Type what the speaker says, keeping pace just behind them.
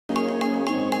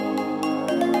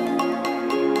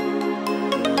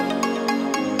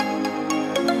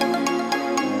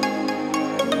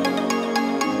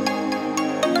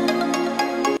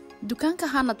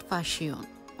Hanad fashion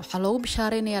waxaa loogu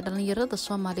bishaareynayaa dhalinyarada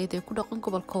Soomaaliyeed ee ku dhaqan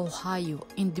gobolka Ohio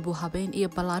in dib u habeyn iyo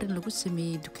balaarin lagu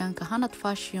sameeyay dukaanka Hanad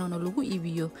fashion oo lagu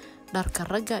iibiyo dharka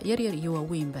ragga yar iyo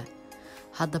waaweynba.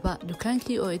 Haddaba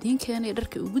dukaankii oo idin keenay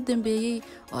dharkii ugu dambeeyay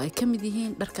oo ay ka mid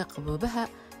yihiin dharka qaboobaha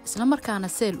isla markaana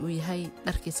seel u yahay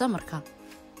dharkii samarka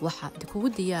waxa kugu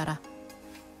diyaara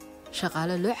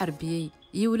shaqaale loo carbiyay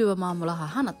iyo waliba maamulaha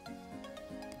Hanad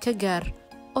ka gaar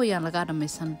oo yaan laga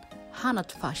dhamaysan Hanad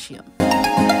fashion.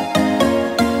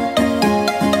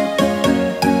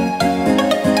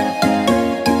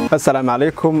 Assalamu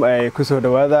alaikum kusoo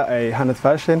dhawaada Hanad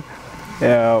fashion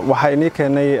waxa inii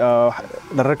keenay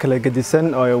dharar kala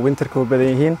gedisan oo winterka u badan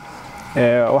yihiin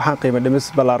waxaan qiimo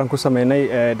dhimis balaaran ku sameynay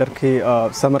dharkii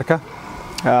samarka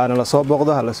ana la soo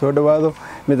booqdo hala soo dhawaado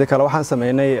mid kale waxaan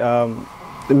sameynay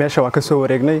meesha waa ka soo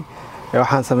wareegnay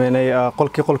waxaan sameynay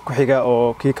qolki ku xiga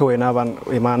oo kii ka weynaa baan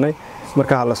imaanay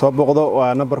marka hala soo booqdo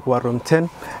waa numberku waa room 10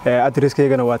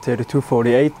 addresskayga waa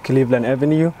 3248 Cleveland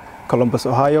Avenue Columbus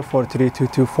Ohio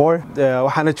 43224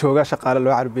 waxaana jooga shaqaale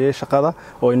loo carbiyay shaqada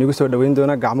oo inagu soo dhaweyn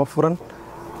doona gacmo furan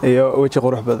iyo waji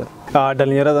qurux badan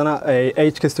dhalinyaradana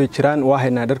age kasto jiraan waa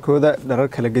haynaa dharkooda dharar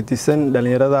kala gedisan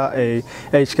dhalinyarada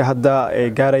age ka hadda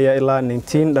gaaraya ilaa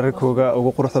 19 dharkooga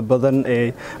ugu quruxda badan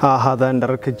ha ahaadaan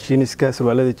dharka jeaniska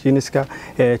surwaalada jeaniska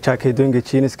jaakeedooyinka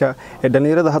jeaniska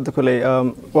dhalinyarada hadda kale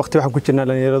waqti waxaan ku jirnaa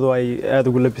dhalinyaradu ay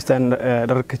aad ugu labistaan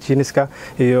dharka jeaniska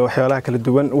iyo waxyaalaha kala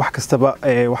duwan wax kastaba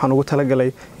waxaan ugu talagalay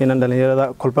inaan dhalinyarada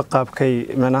kolba qaabkay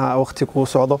macnaha waqti ku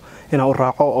socdo inaan u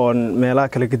raaco oo meelaha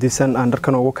kala gedisan aan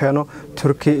dharkan ugu keeno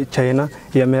Turkey China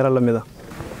iyo meelo lamid ah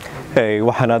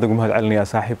waxaan aad ugu mahad celinayaa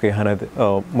saaxiibkay Hanad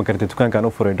oo magartay dukaankan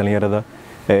u furay dhalinyarada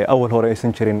awal hore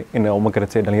aysan jirin in oo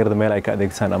magartay dhalinyarada meel ay ka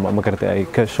adeegsan ama magartay ay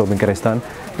ka shopping gareystaan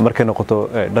markay noqoto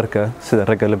dharka sida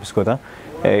ragga labiskooda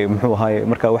muxuu ahaay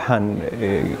marka waxaan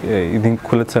idin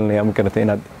kula talinayaa magartay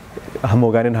inaad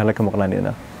hamogaanin hala ka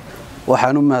maqnaanina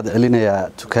waxaan u mahad celinayaa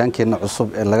dukaankeena cusub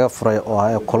ee laga furay oo ah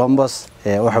Columbus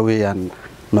waxa weeyaan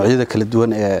noocyada kala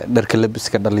duwan ee dharka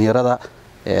labiska dhalinyarada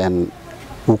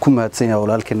uu ku mahadsan yahay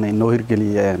walaalkeena inoo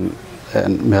hirgeliyay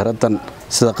meeradan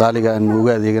sida qaaliga aan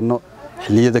uga adeegano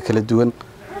xilliyada kala duwan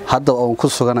hadda oo ku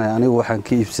suganahay anigu waxaan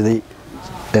ka iibsaday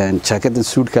jaakadan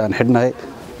suudka aan xidhnahay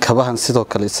kabahan sidoo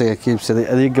kale isaga ka iibsaday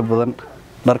adeega badan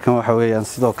dharkan waxa weeyaan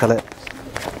sidoo kale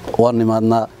waan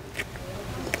nimaadnaa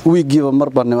wiigiiba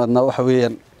marba nimaadnaa waxa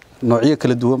weeyaan noocyo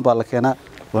kala duwan baa la keenaa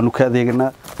waanu ka adeeganaa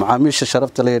macaamiisha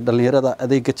sharafta leh dhalinyarada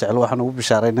adeega jecel waxaan ugu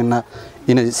bishaareynaa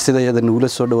inay sidayada nugula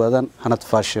soo dhawaadaan Hanad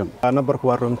fashion numberku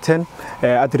waa room 10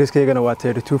 addresskayga waa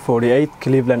 3248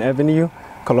 Cleveland Avenue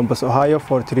Columbus Ohio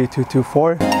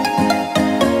 43224